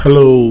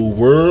Hello,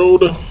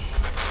 world.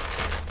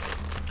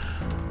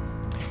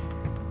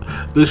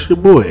 This is your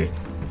boy,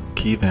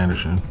 Keith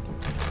Anderson,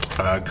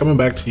 coming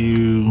back to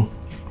you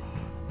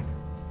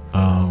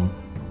for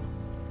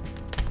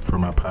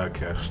my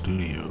podcast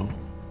studio.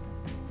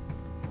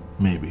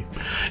 Maybe.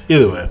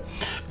 Either way.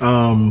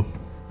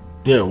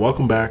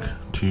 Welcome back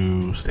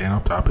to Staying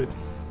Off Topic,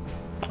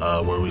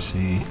 where we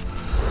see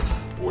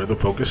where the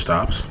focus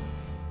stops.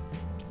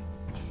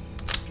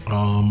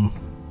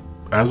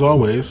 As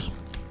always,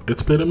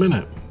 it's been a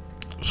minute,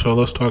 so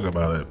let's talk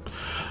about it.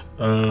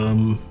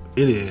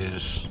 It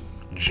is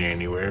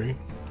January.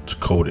 It's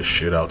cold as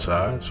shit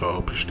outside, so I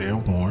hope you're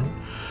staying warm.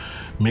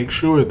 Make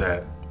sure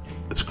that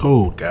it's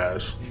cold,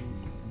 guys.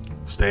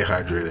 Stay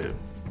hydrated.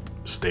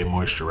 Stay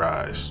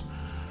moisturized.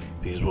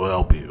 These will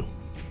help you.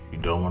 You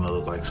don't want to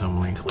look like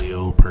some wrinkly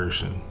old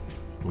person.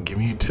 I'm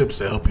giving you tips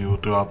to help you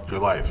throughout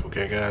your life,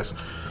 okay, guys?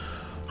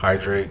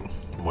 Hydrate,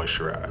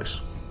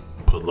 moisturize.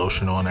 Put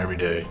lotion on every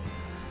day.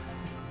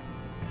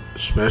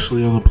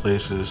 Especially on the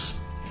places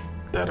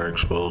that are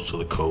exposed to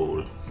the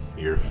cold.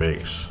 Your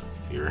face,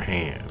 your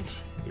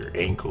hands, your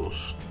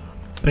ankles,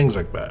 things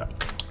like that.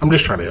 I'm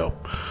just trying to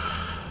help.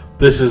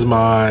 This is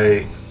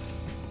me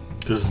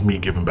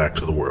giving back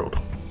to the world.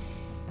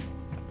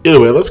 Either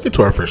way, let's get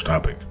to our first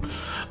topic.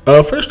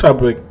 First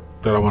topic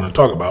that I want to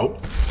talk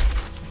about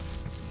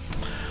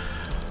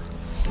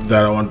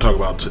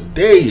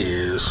today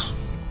is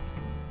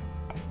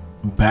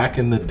back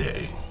in the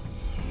day.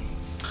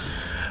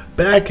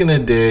 Back in the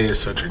day is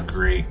such a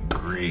great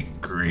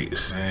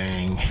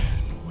saying.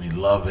 We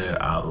love it.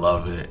 I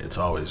love it. It's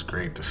always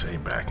great to say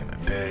back in the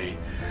day.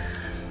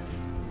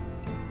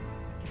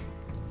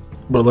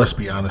 But let's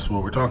be honest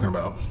what we're talking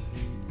about.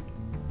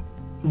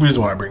 The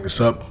reason why I bring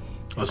this up,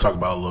 let's talk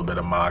about a little bit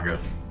of MAGA,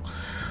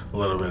 a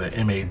little bit of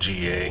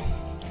MAGA,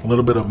 a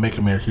little bit of Make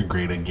America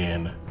Great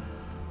Again.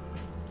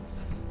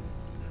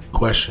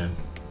 Question,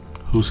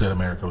 who said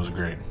America was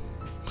great?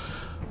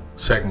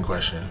 Second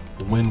question,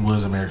 when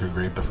was America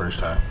great the first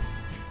time?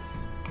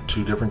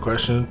 Two different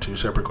questions, two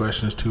separate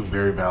questions, two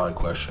very valid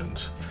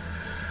questions.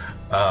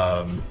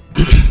 But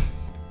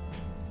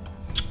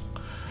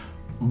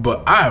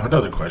I have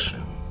another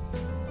question.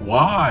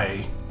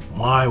 Why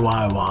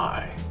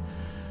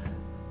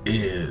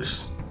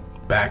is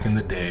back in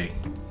the day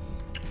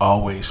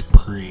always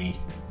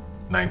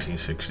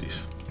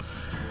pre-1960s?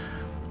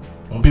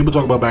 When people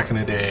talk about back in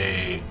the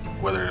day,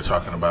 whether they're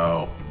talking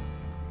about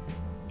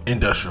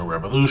industrial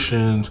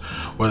revolutions,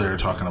 whether they're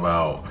talking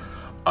about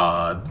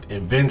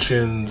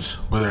inventions,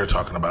 whether they're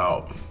talking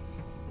about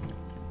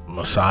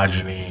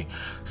misogyny,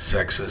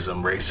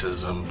 sexism,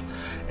 racism,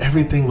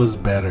 everything was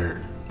better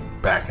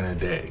back in the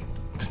day.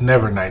 It's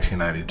never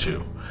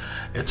 1992.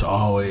 It's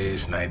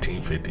always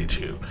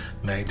 1952,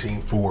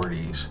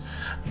 1940s,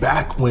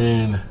 back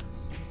when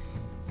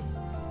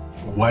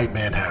white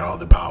man had all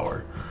the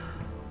power.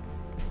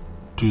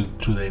 Do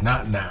they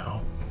not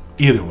now?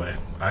 Either way,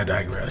 I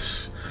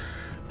digress.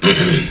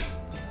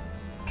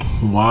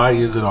 Why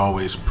is it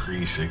always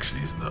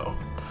pre-60s though?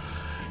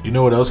 You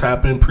know what else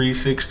happened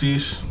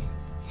pre-60s?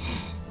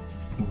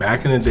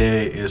 Back in the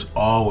day is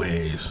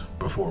always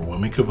before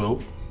women could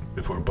vote,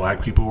 before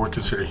black people were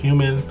considered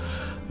human.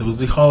 It was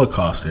the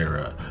Holocaust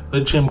era,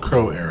 the Jim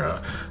Crow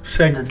era,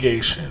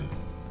 segregation,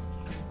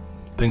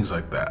 things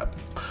like that.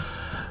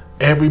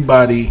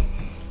 Everybody,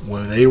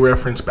 when they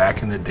reference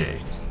back in the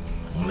day,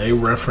 when they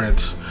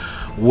reference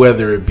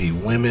whether it be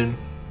women,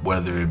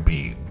 whether it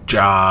be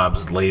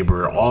jobs,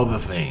 labor, all the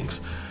things,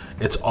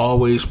 it's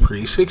always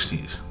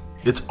pre-60s.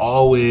 It's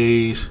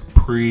always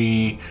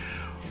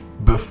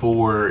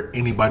before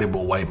anybody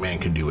but white man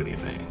could do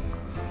anything.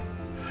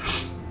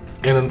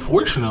 And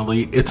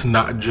unfortunately, it's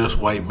not just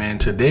white men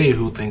today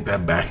who think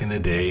that back in the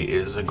day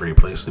is a great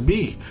place to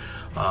be.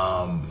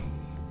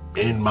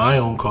 In my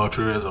own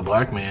culture as a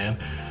black man,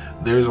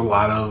 there's a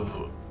lot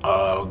of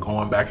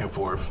going back and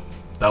forth.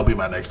 That'll be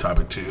my next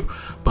topic too.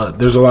 But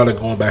there's a lot of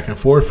going back and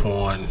forth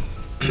on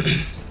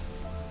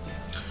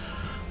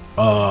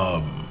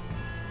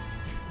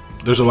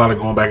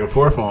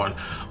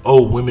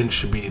women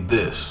should be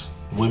this,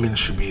 women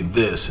should be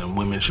this, and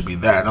women should be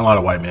that. And a lot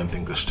of white men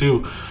think this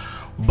too,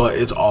 but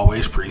it's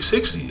always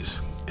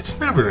pre-60s. It's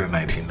never the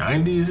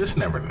 1990s. It's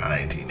never the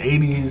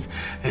 1980s.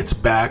 It's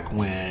back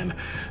when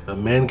the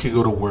men could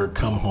go to work,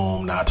 come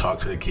home, not talk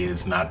to the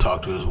kids, not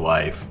talk to his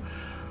wife,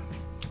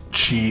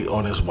 cheat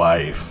on his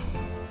wife,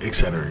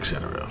 etc.,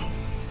 etc.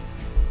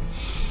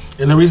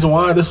 And the reason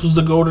why this was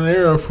the golden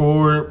era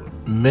for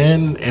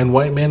men and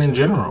white men in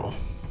general.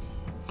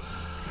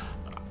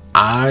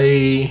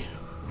 I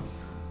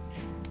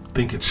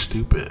think it's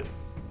stupid,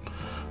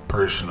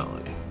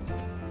 personally.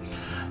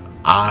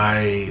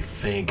 I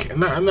think,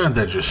 not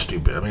that just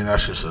stupid. I mean,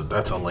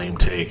 that's a lame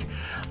take.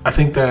 I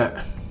think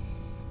that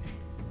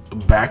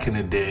back in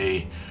the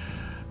day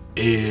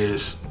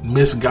is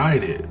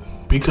misguided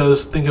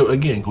because think of,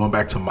 again, going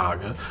back to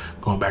MAGA,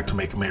 going back to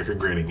Make America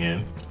Great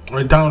Again.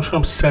 Right, Donald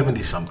Trump's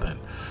 70 something.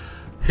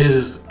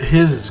 His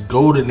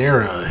golden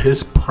era,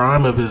 his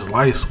prime of his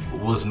life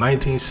was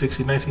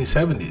 1960s,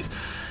 1970s.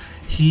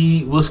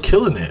 he was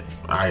killing it.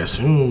 I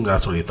assume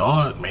that's what he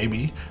thought.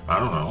 Maybe, I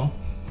don't know.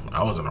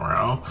 I wasn't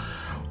around,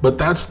 but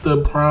that's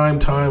the prime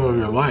time of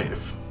your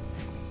life.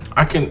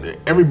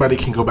 Everybody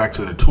can go back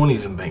to their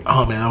 20s and think,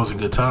 oh man, that was a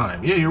good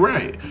time. Yeah, you're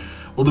right.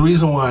 Well, the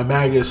reason why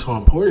MAGA is so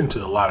important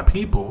to a lot of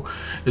people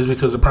is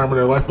because the prime of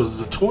their life was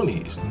the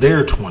 20s,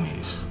 their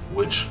 20s,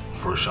 which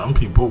for some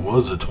people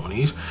was the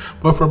 20s,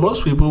 but for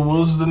most people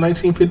was the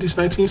 1950s,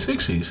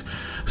 1960s,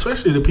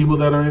 especially the people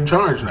that are in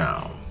charge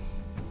now.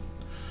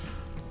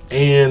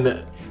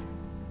 And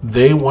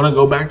they want to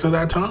go back to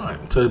that time,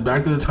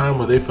 back to the time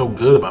where they felt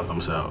good about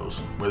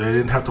themselves, where they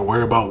didn't have to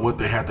worry about what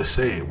they had to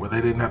say, where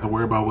they didn't have to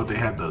worry about what they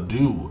had to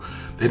do.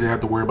 They didn't have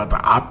to worry about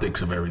the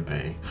optics of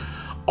everything.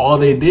 All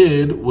they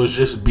did was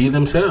just be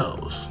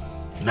themselves.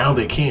 Now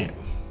they can't.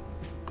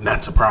 And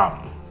that's a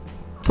problem.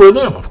 For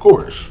them, of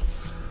course.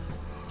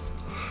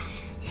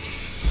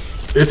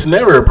 It's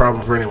never a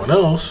problem for anyone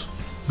else,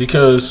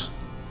 because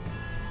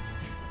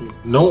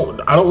no,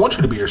 I don't want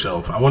you to be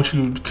yourself. I want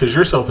you, because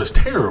yourself is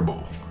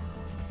terrible.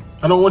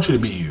 I don't want you to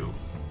be you.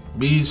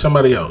 Be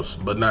somebody else,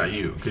 but not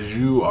you, because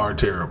you are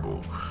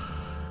terrible.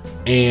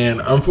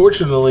 And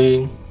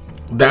unfortunately,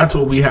 that's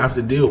what we have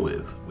to deal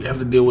with. We have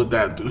to deal with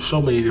that through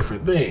so many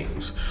different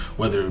things,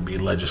 whether it be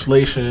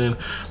legislation,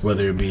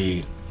 whether it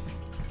be,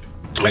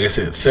 like I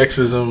said,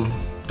 sexism.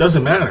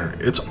 Doesn't matter.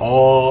 It's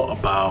all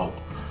about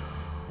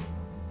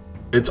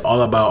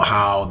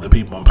how the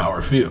people in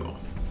power feel.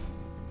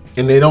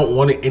 And they don't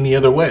want it any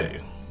other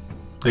way.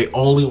 They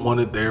only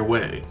want it their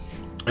way.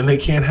 And they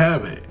can't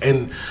have it.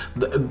 And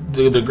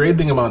the great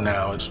thing about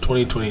now, it's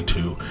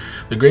 2022.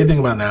 The great thing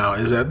about now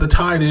is that the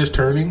tide is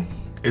turning.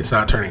 It's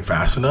not turning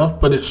fast enough,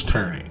 but it's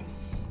turning.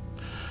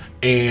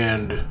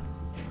 And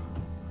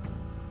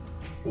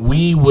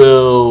we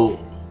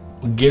will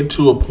get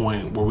to a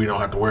point where we don't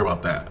have to worry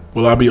about that.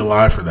 Will I be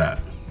alive for that?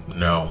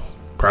 No,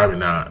 probably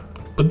not.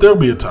 But there'll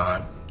be a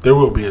time. There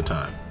will be a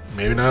time.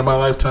 Maybe not in my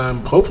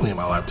lifetime. Hopefully in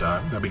my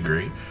lifetime. That'd be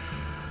great.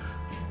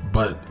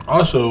 But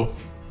also,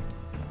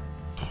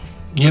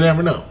 you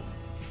never know.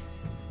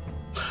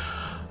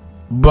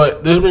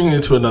 But this brings me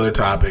to another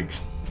topic.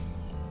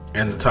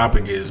 And the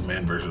topic is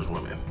men versus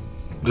women.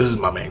 This is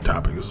my main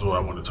topic. This is what I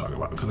want to talk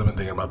about, because I've been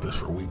thinking about this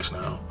for weeks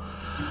now.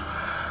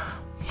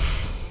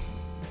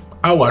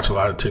 I watch a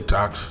lot of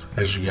TikToks,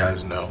 as you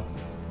guys know.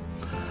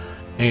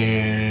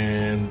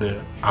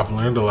 And I've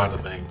learned a lot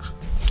of things.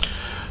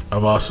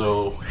 I've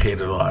also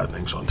hated a lot of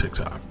things on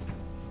TikTok.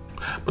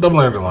 But I've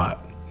learned a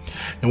lot.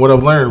 And what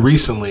I've learned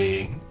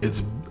recently,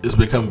 it's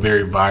become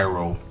very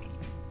viral,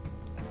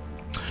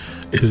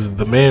 is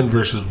the man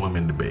versus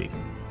women debate.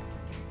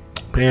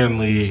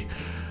 Apparently,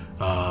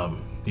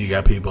 you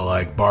got people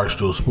like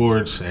Barstool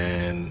Sports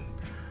and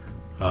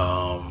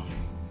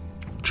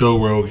Joe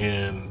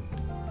Rogan,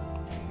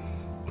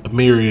 a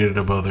myriad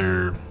of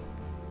other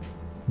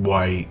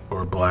white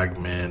or black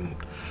men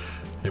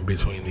in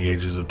between the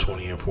ages of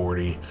 20 and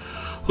 40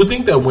 who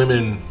think that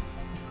women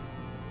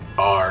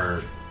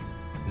are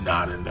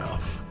not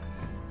enough.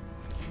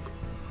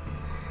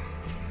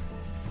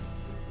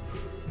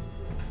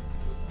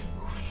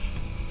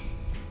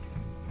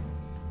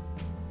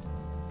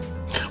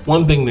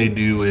 One thing they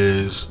do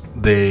is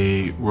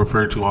they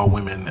refer to all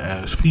women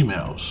as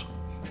females.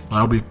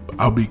 I'll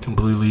be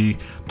completely,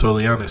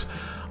 totally honest.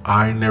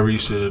 I never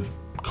used to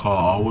call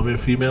all women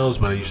females,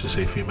 but I used to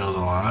say females a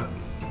lot.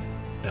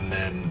 And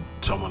then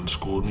someone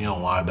schooled me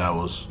on why that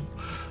was.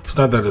 It's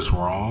not that it's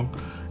wrong.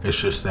 It's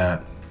just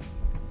that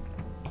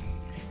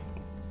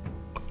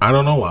I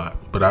don't know why,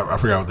 but I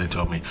forgot what they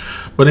told me.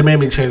 But it made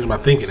me change my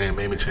thinking, and it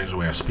made me change the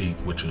way I speak,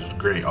 which is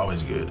great,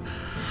 always good.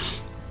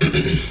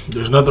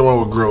 There's nothing wrong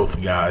with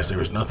growth, guys. There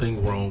is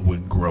nothing wrong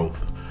with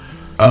growth.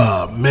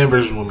 Men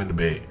versus women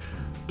debate.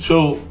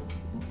 So,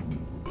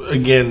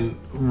 again,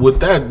 with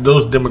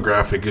those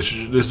demographic,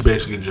 it's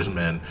basically just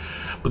men.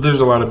 But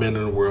there's a lot of men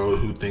in the world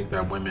who think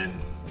that women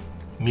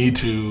need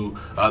to.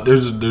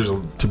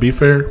 To be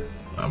fair,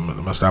 I'm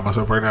gonna stop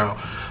myself right now.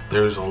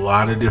 There's a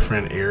lot of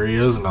different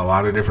areas and a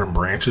lot of different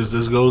branches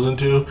this goes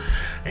into,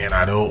 and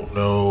I don't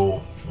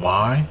know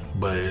why,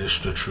 but it's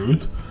the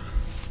truth.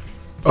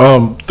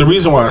 The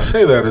reason why I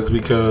say that is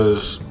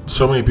because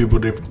so many people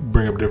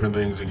bring up different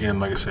things. Again,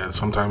 like I said,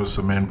 sometimes it's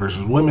a men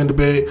versus women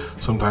debate.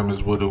 Sometimes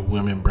it's what do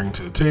women bring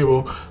to the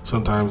table.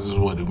 Sometimes it's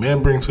what do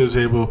men bring to the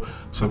table.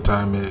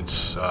 Sometimes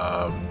it's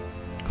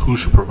who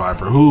should provide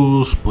for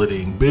who,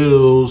 splitting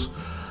bills,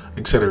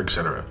 etc.,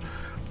 etc.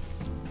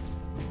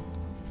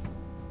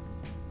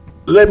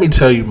 Let me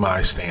tell you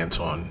my stance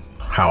on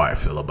how I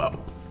feel about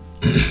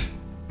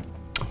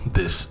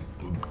this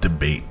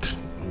debate,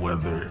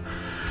 whether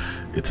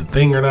it's a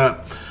thing or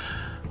not.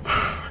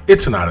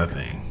 It's not a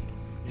thing.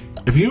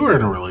 If you are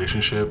in a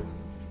relationship,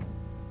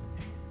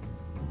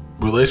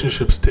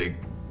 relationships take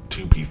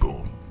two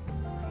people,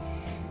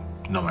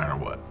 no matter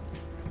what.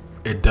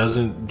 It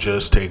doesn't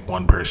just take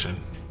one person.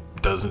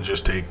 It doesn't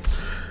just take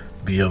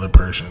the other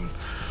person.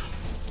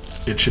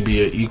 It should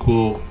be an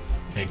equal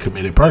and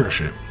committed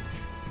partnership.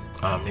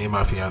 Me and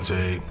my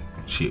fiance,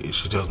 she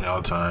tells me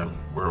all the time,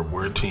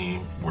 we're a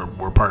team,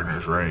 we're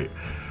partners, right?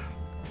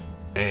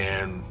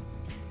 And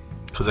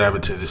because I have a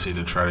tendency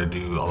to try to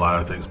do a lot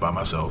of things by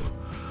myself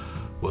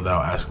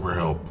without asking for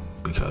help,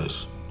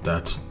 because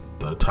that's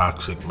the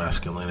toxic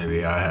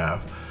masculinity I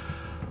have.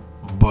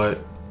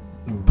 But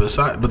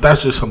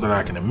that's just something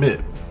I can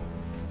admit.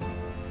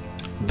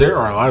 There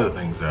are a lot of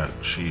things that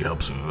she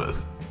helps me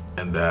with,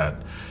 and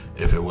that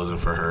if it wasn't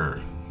for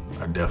her,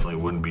 I definitely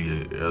wouldn't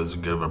be as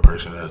good of a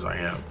person as I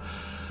am.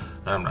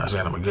 I'm not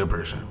saying I'm a good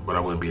person, but I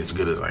wouldn't be as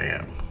good as I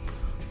am,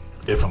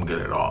 if I'm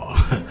good at all.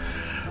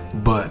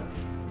 But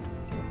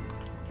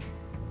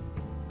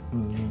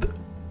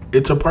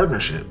it's a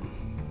partnership,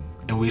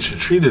 and we should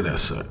treat it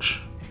as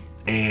such.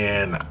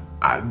 And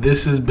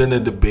this has been a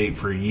debate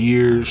for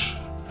years.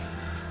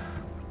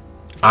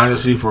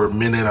 Honestly, for a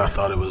minute, I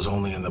thought it was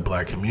only in the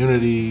black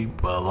community,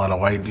 but a lot of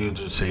white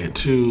dudes would say it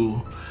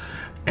too.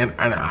 And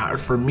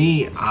for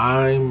me,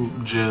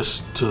 I'm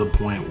just to the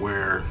point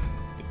where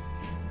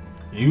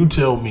you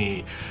tell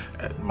me,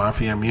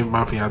 me and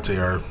my fiance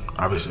are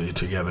obviously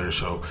together.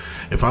 So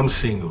if I'm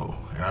single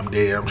and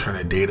I'm trying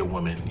to date a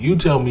woman, you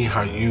tell me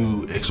how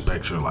you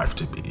expect your life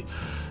to be,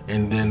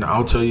 and then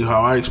I'll tell you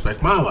how I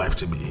expect my life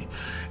to be.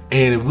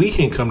 And if we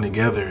can come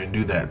together and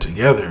do that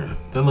together,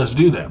 then let's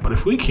do that. But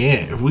if we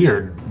can't, if we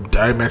are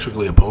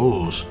diametrically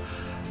opposed,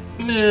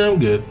 I'm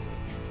good.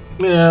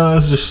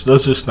 Let's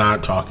just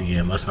not talk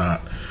again.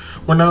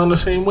 We're not on the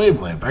same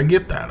wavelength. I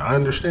get that. I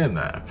understand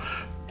that.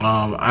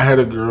 I had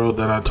a girl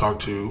that I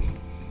talked to.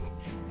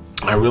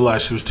 I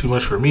realized she was too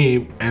much for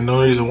me, and the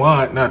only reason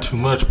why, not too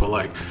much, but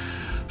like,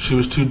 she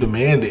was too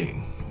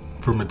demanding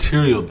for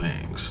material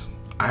things.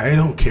 I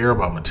don't care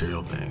about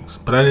material things,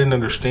 but I didn't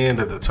understand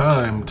at the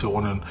time until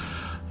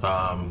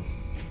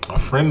a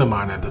friend of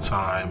mine at the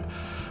time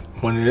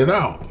pointed it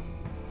out.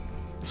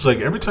 It's like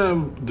every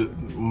time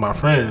my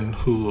friend,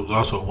 who was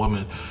also a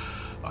woman,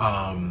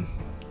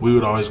 we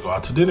would always go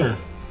out to dinner,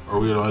 or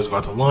we would always go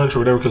out to lunch or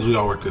whatever, because we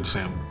all worked at the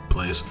same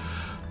place.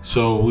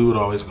 So we would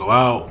always go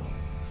out,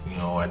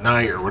 at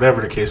night or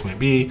whatever the case may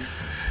be.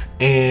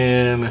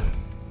 And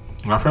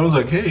my friend was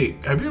like, "Hey,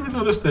 have you ever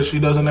noticed that she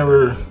doesn't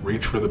ever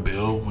reach for the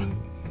bill when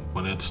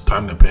it's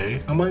time to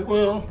pay?" I'm like,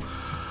 "Well,"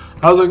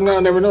 I was like, "No, I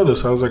never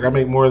noticed." I was like, "I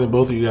make more than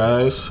both of you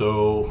guys,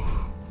 so,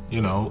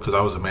 because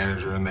I was a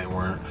manager and they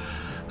weren't.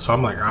 So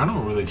I'm like, I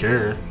don't really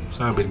care. It's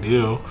not a big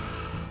deal."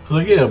 I was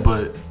like, "Yeah,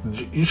 but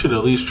you should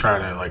at least try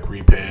to like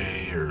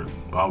repay or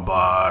blah,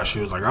 blah." She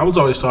was like, "I was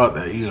always taught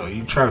that,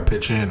 you try to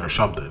pitch in or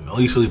something, at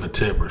least leave a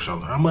tip or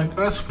something." I'm like,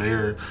 "That's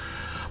fair."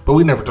 But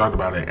we never talked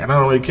about it, and I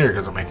don't really care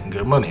because I'm making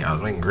good money. I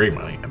was making great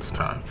money at the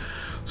time.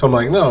 So I'm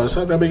like, no, it's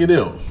not that big a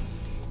deal.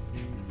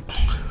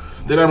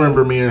 Then I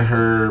remember me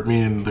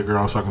and the girl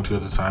I was talking to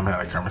at the time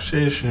had a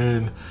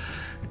conversation,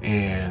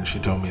 and she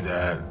told me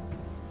that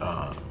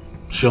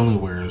she only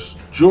wears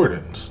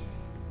Jordans.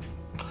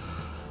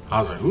 I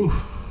was like,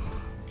 oof.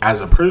 As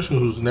a person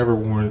who's never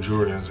worn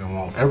Jordans and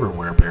won't ever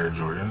wear a pair of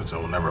Jordans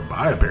and will never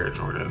buy a pair of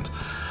Jordans,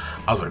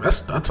 I was like,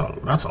 that's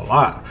a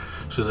lot.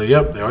 She was like,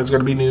 "Yep, they always got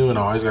to be new and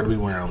I always got to be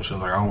wearing them." She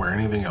was like, "I don't wear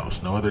anything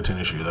else. No other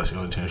tennis shoe. That's the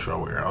only tennis shoe I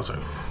wear." I was like,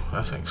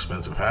 that's an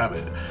expensive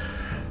habit.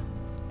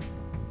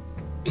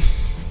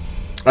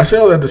 I say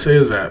all that to say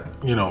is that,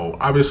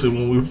 obviously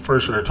when we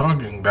first started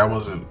talking,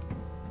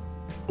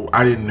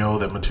 I didn't know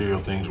that material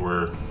things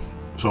were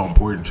so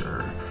important to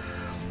her.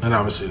 And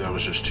obviously that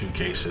was just two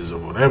cases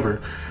of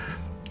whatever.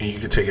 And you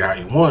can take it how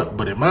you want.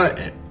 But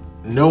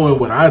knowing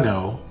what I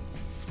know,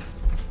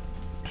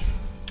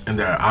 and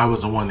that I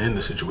was the one in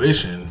the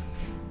situation,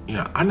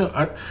 I know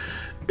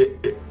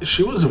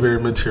she was a very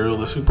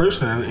materialistic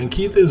person, and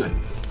Keith isn't.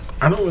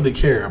 I don't really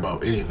care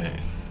about anything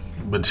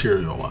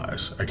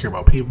material-wise. I care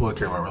about people, I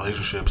care about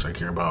relationships, I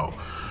care about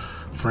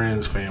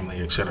friends, family,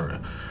 etc.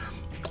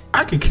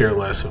 I could care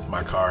less if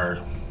my car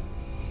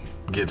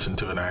gets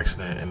into an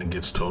accident and it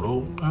gets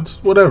totaled.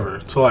 That's whatever.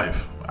 It's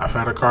life. I've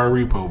had a car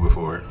repo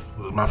before. It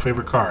was my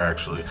favorite car,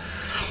 actually.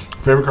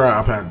 Favorite car,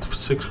 I've had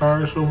 6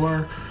 cars so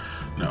far.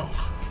 No.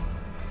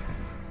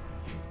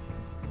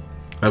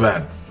 I've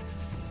had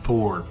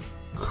 4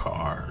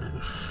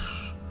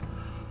 cars.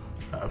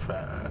 I've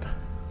had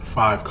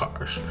 5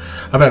 cars.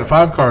 I've had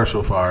 5 cars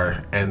so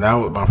far, and that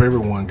was my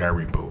favorite one got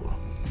repoed,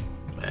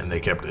 and they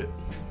kept it,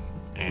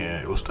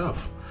 and it was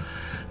tough.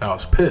 And I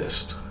was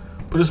pissed,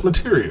 but it's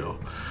material.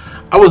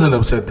 I wasn't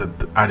upset that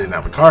I didn't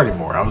have a car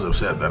anymore. I was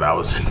upset that I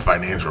was in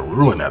financial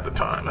ruin at the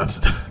time.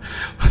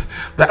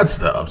 That's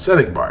the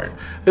upsetting part.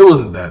 It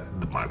wasn't that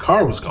my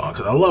car was gone,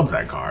 because I love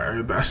that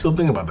car. I still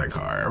think about that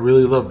car. I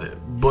really loved it.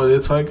 But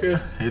it's like,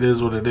 it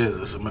is what it is.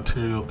 It's a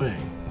material thing.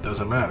 It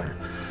doesn't matter.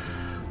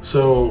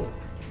 So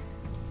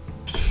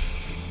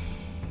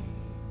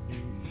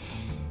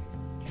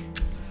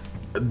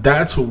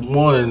that's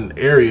one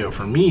area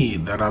for me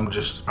that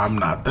I'm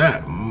not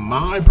that.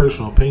 My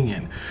personal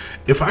opinion,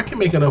 if I can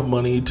make enough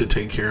money to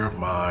take care of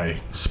my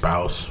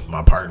spouse,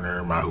 my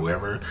partner, my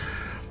whoever,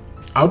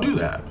 I'll do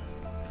that.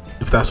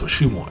 If that's what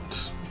she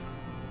wants.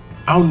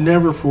 I'll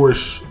never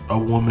force a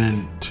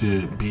woman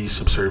to be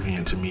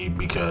subservient to me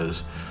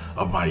because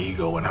of my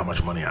ego and how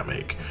much money I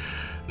make.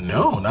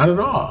 No, not at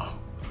all.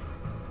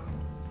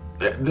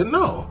 then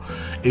no.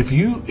 If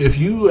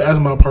you as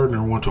my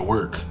partner want to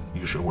work,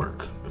 you should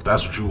work. If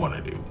that's what you want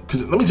to do.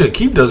 Because let me tell you,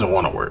 Keith doesn't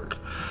want to work.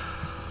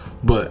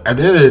 But at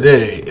the end of the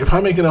day, if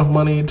I make enough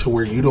money to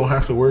where you don't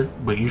have to work,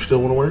 but you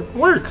still want to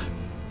work.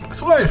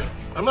 That's life.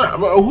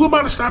 Who am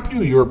I to stop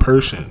you? You're a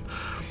person.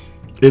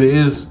 It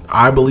is,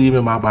 I believe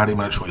in my body,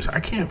 my choice.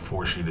 I can't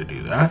force you to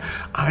do that.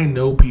 I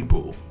know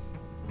people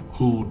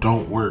who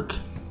don't work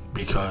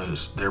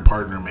because their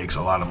partner makes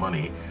a lot of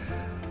money.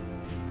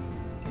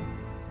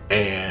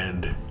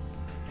 And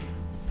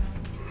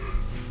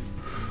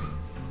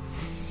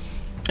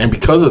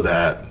because of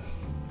that,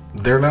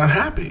 they're not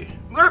happy.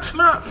 That's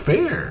not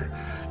fair.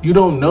 You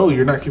don't know.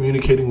 You're not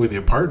communicating with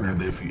your partner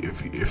if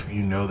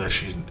you know that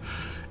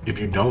if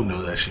you don't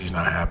know that she's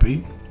not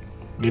happy.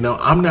 You know,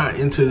 I'm not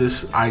into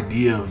this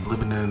idea of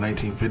living in the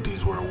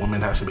 1950s where a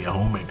woman has to be a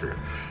homemaker.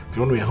 If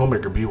you want to be a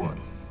homemaker, be one.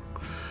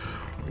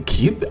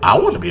 Keith, I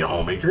want to be a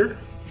homemaker.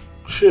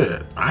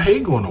 Shit, I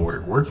hate going to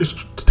work. Work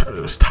is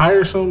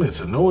tiresome. It's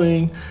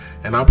annoying.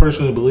 And I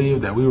personally believe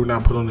that we were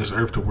not put on this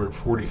earth to work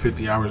 40,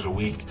 50 hours a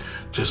week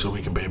just so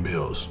we can pay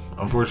bills.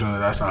 Unfortunately,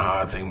 that's not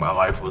how I think my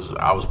life was.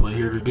 I was put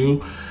here to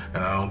do.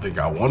 And I don't think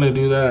I want to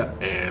do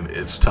that. And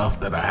it's tough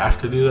that I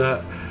have to do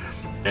that.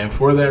 And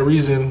for that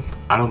reason,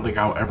 I don't think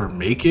I'll ever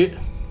make it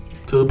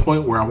to the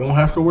point where I won't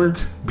have to work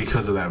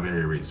because of that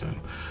very reason.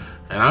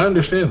 And I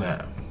understand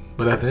that.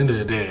 But at the end of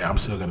the day, I'm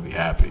still going to be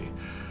happy.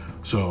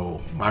 So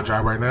my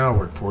job right now, I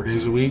work 4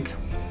 days a week.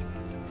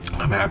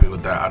 I'm happy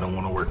with that. I don't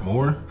want to work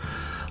more.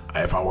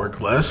 If I work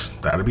less,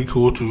 that'd be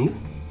cool too.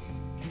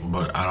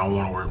 But I don't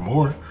want to work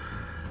more.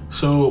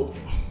 So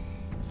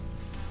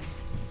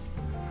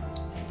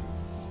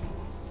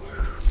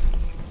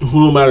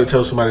who am I to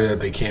tell somebody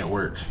that they can't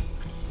work?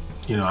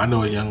 You know, I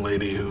know a young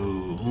lady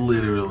who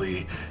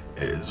literally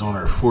is on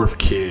her 4th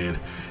kid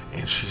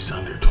and she's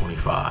under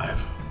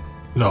 25.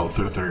 No,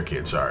 third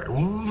kid, sorry.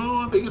 Well, no,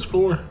 I think it's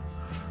 4.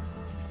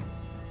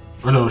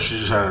 Or no, she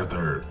just had her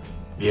 3rd.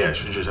 Yeah,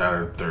 she just had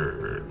her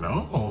 3rd.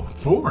 No,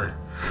 4.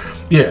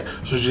 Yeah,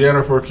 so she had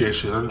her 4 kids.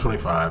 She's under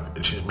 25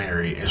 and she's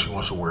married and she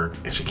wants to work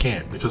and she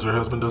can't because her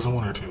husband doesn't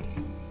want her to.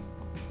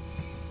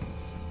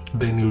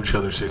 They knew each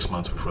other 6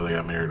 months before they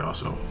got married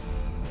also.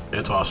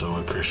 It's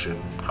also a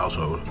Christian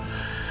household.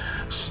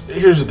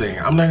 Here's the thing.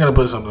 I'm not going to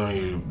put something on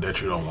you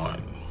that you don't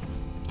want.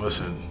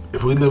 Listen,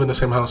 if we live in the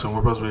same house and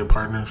we're supposed to be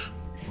partners,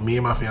 me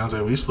and my fiance,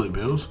 we split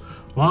bills.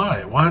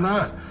 Why? Why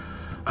not?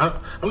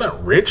 I'm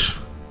not rich.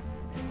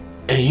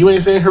 And you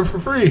ain't staying here for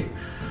free.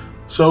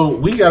 So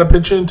we got to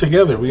pitch in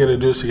together. We got to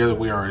do this together.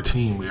 We are a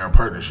team. We are a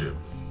partnership.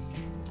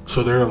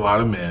 So there are a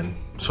lot of men.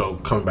 So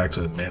coming back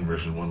to the men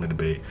versus women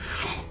debate.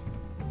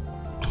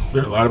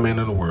 There are a lot of men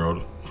in the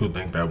world who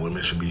think that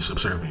women should be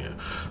subservient.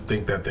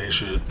 Think that they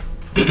should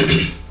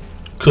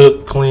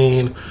cook,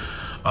 clean,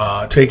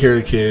 take care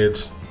of the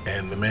kids,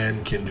 and the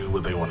men can do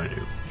what they want to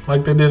do.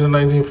 Like they did in the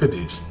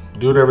 1950s.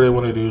 Do whatever they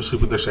want to do,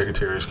 sleep with their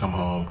secretaries, come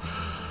home,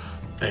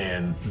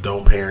 and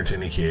don't parent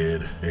any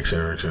kid,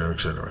 etc., etc.,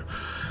 etc.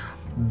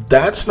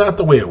 That's not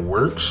the way it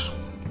works.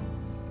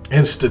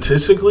 And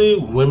statistically,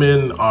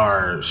 women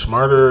are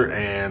smarter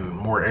and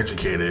more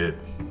educated,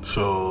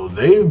 so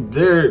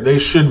they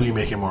should be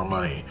making more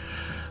money.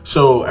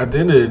 So at the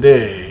end of the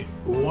day,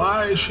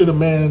 why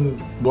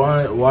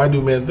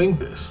do men think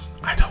this?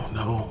 I don't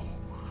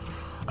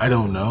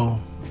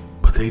know,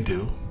 but they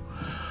do.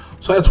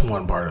 So that's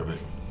one part of it.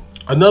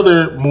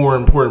 Another more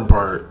important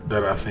part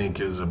that I think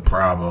is a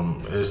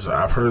problem is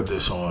I've heard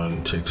this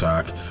on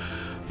TikTok.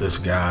 This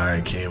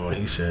guy came on,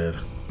 he said,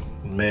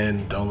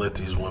 men, don't let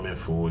these women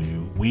fool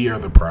you. We are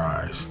the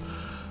prize.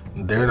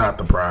 They're not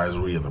the prize,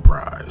 we are the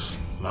prize.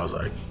 And I was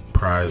like,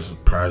 prize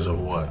of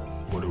what?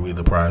 What are we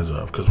the prize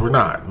of? Because we're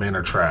not. Men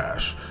are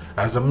trash.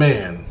 As a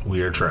man,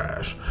 we are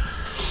trash.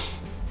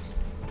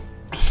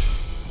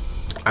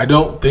 I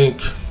don't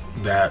think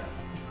that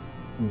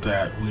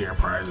we are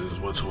prizes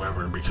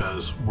whatsoever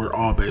because we're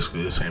all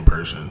basically the same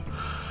person.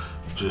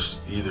 Just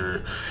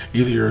either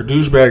you're a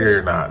douchebag or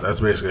you're not.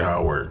 That's basically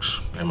how it works,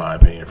 in my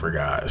opinion, for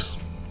guys.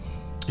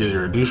 Either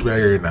you're a douchebag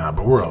or you're not,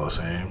 but we're all the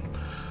same.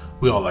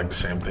 We all like the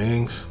same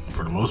things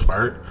for the most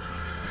part.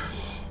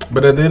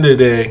 But at the end of the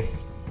day,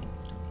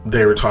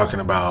 they were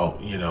talking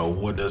about, you know,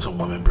 what does a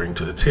woman bring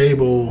to the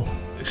table,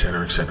 et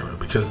cetera, et cetera.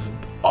 Because,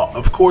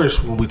 of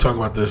course, when we talk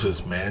about this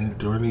as men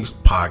during these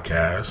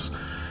podcasts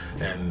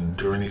and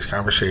during these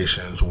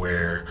conversations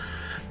where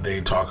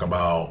they talk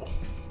about,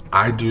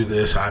 I do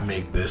this, I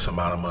make this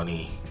amount of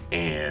money,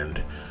 and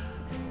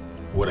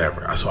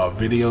whatever. I saw a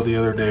video the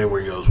other day where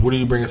he goes, what are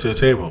you bringing to the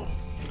table?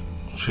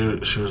 She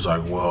was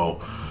like,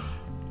 well,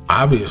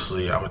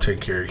 obviously, I'm going to take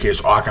care of your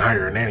kids. Oh, I can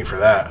hire a nanny for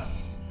that.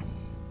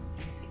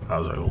 I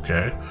was like,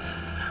 okay.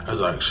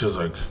 She was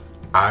like,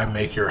 I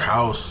make your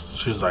house.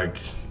 She was like,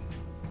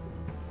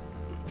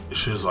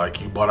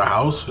 you bought a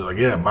house? She was like,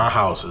 yeah, my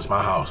house is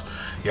my house.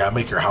 Yeah, I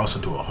make your house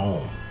into a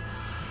home.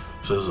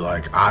 So it's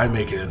like, I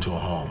make it into a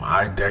home.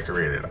 I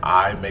decorate it.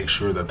 I make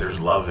sure that there's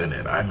love in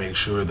it. I make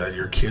sure that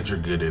your kids are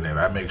good in it.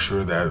 I make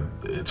sure that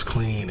it's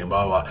clean and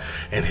blah, blah.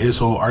 And his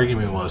whole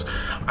argument was,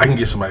 I can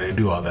get somebody to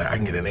do all that. I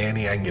can get a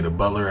nanny. I can get a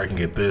butler. I can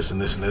get this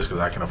and this and this because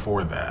I can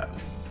afford that.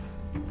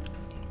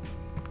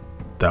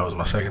 That was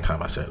my second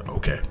time I said,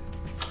 okay.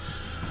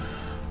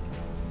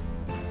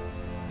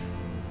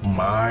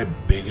 My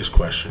biggest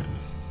question,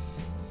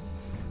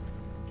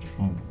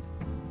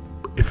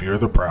 if you're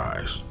the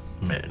prize,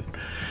 men,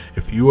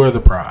 if you are the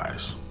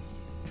prize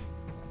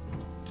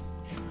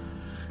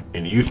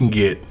and you can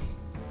get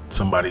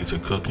somebody to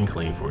cook and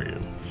clean for you,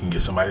 you can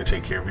get somebody to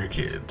take care of your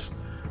kids,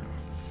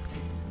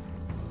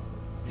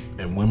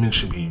 and women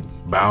should be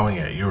bowing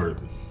at your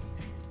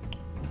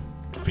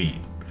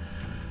feet,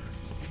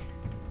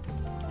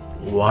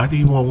 why do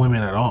you want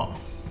women at all?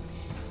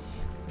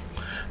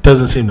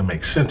 Doesn't seem to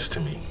make sense to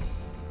me.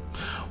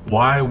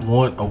 Why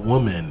want a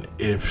woman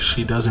if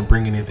she doesn't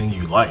bring anything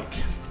you like?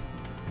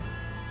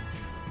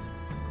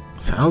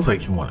 Sounds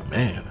like you want a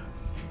man.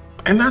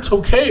 And that's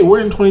okay. We're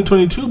in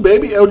 2022,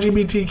 baby.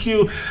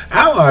 LGBTQ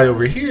ally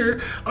over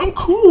here. I'm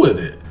cool with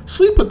it.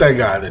 Sleep with that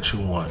guy that you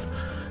want.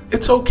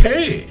 It's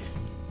okay.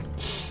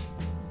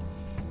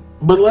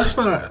 But let's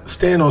not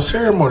stand on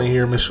ceremony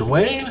here, Mr.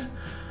 Wayne.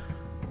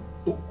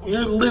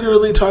 You're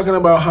literally talking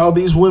about how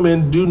these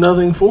women do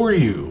nothing for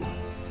you.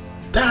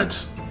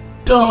 That's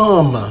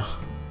dumb.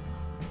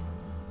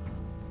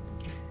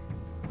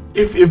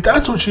 If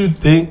that's what you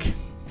think,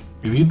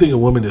 if you think a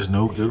woman is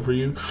no good for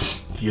you,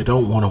 you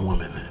don't want a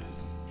woman then.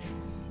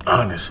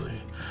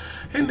 Honestly.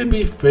 And to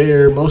be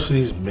fair, most of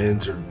these men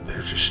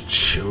they're just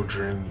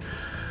children.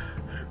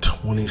 They're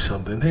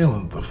 20-something. They don't know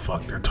what the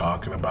fuck they're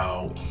talking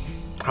about.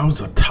 I was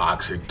a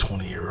toxic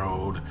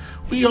 20-year-old.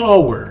 We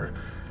all were.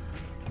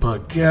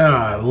 But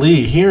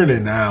golly, hearing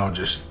it now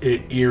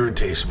it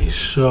irritates me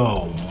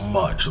so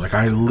much. Like,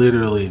 I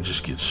literally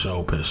just get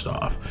so pissed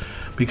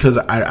off because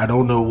I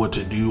don't know what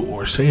to do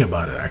or say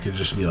about it. I could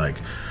just be like,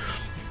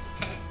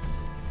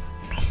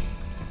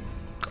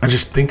 I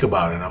just think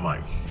about it and I'm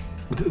like,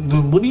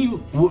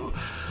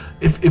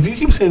 if you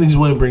keep saying these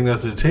women bring that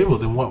to the table,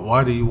 then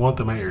why do you want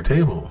them at your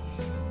table?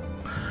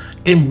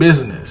 In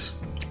business,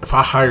 if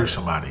I hire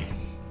somebody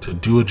to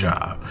do a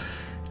job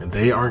and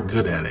they aren't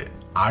good at it,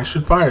 I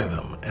should fire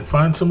them and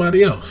find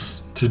somebody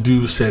else to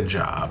do said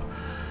job.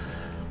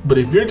 But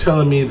if you're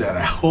telling me that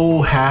a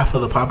whole half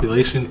of the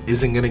population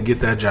isn't going to get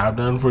that job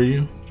done for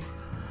you,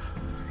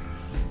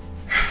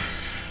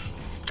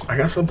 I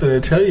got something to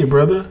tell you,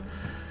 brother.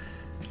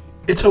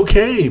 It's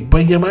okay,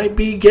 but you might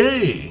be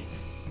gay.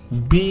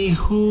 Be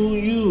who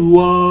you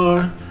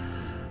are.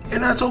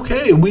 And that's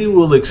okay. We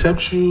will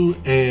accept you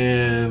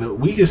and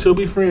we can still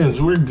be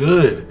friends. We're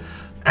good.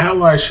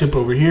 Allyship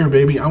over here,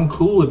 baby. I'm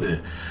cool with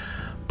it.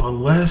 But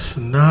let's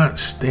not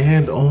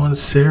stand on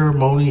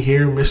ceremony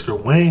here,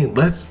 Mr. Wayne.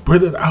 Let's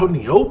put it out in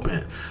the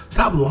open.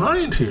 Stop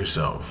lying to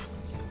yourself.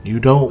 You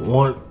don't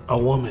want a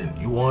woman.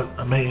 You want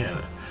a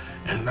man.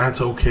 And that's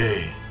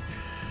okay.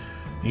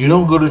 You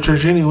don't go to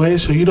church anyway,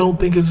 so you don't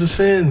think it's a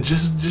sin.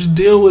 Just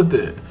deal with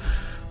it.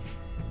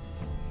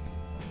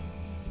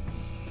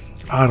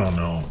 I don't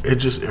know. It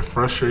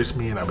frustrates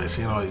me, and I've been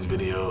seeing all these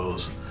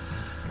videos,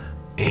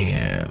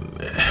 and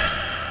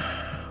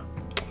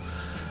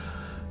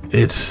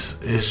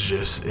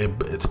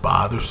it's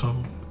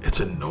bothersome. It's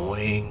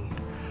annoying.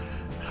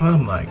 And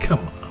I'm like, come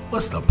on,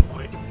 what's the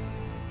point?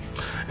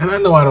 And I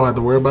know I don't have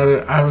to worry about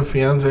it. I have a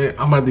fiance.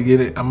 I'm about to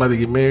get it. I'm about to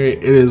get married.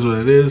 It is what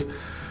it is.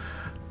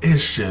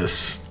 It's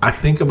just, I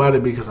think about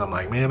it because I'm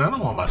like, man, I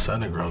don't want my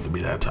son to grow up to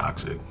be that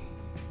toxic.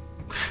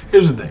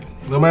 Here's the thing.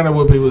 No matter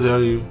what people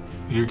tell you,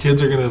 your kids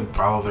are going to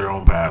follow their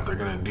own path. They're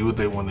going to do what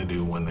they want to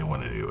do when they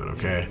want to do it,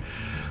 okay?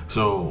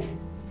 So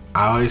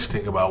I always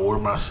think about where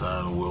my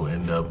son will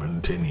end up in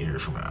 10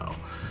 years from now.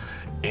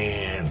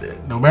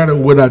 And no matter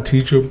what I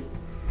teach him,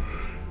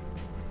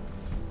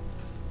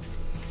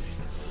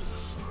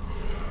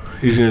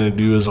 he's going to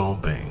do his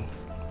own thing.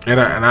 And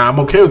I'm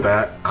okay with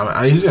that.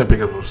 He's going to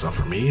pick up some stuff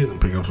from me. He's going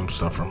to pick up some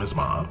stuff from his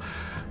mom.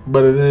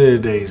 But at the end of the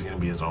day, he's going to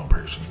be his own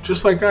person.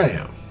 Just like I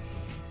am.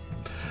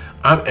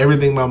 I'm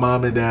everything my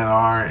mom and dad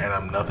are, and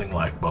I'm nothing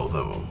like both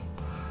of them.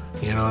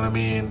 You know what I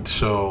mean?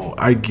 So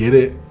I get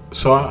it.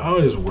 So I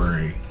always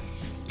worry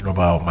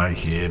about my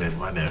kid and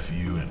my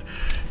nephew and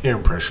your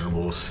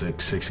impressionable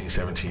 16,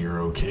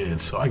 17-year-old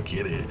kids. So I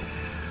get it.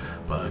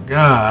 But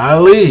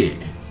golly,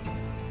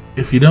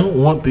 if you don't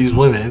want these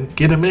women,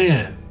 get a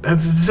man.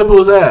 That's as simple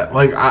as that.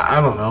 Like, I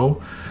don't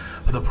know.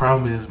 But the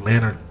problem is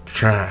men are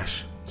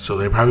trash. So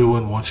they probably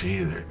wouldn't want you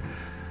either.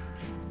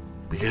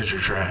 Because you're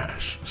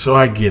trash. So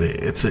I get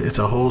it. It's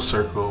a whole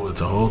circle.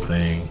 It's a whole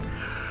thing.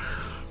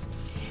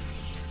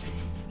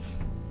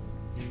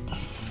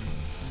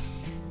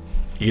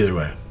 Either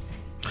way.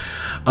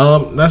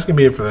 That's going to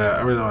be it for that.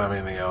 I really don't have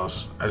anything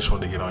else. I just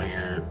wanted to get on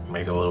here,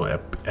 make a little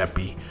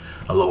epi,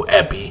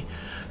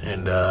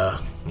 and,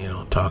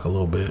 talk a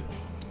little bit.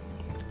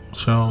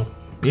 So,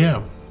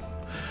 yeah.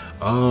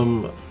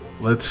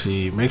 Let's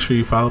see. Make sure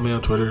you follow me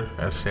on Twitter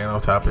at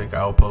StayingOffTopic.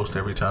 I'll post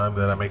every time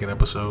that I make an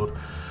episode.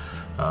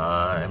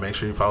 And make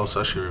sure you follow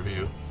Slushy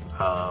Review.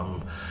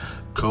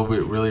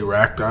 COVID really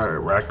racked our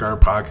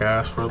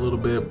podcast for a little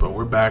bit, but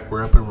we're back.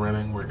 We're up and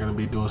running. We're gonna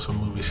be doing some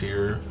movies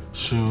here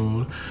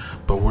soon,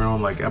 but we're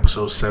on like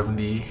episode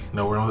 70.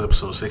 No, we're on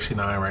episode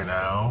 69 right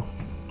now.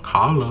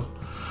 Holla,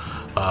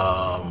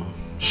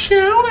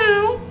 shout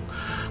out.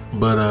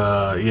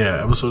 But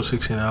yeah, episode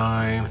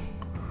 69.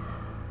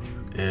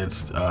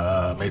 It's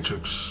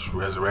Matrix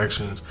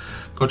Resurrections.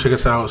 Go check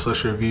us out.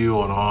 Slushy Review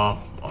on all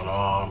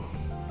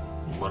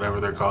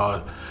whatever they're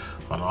called,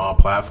 on all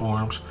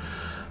platforms.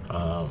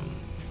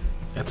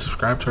 And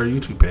subscribe to our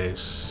YouTube page,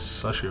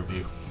 Slushy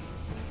Review.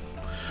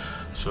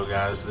 So,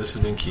 guys, this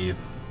has been Keith.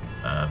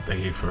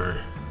 Thank you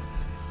for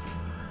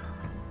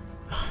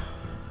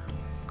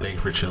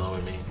chilling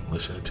with me,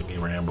 listening to me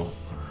ramble.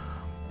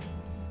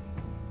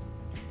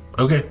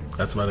 Okay,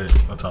 that's about it.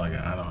 That's all I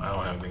got. I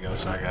don't have anything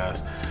else. Sorry,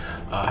 guys.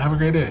 Have a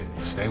great day.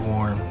 Stay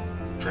warm.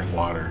 Drink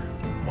water.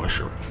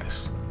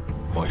 Moisturize.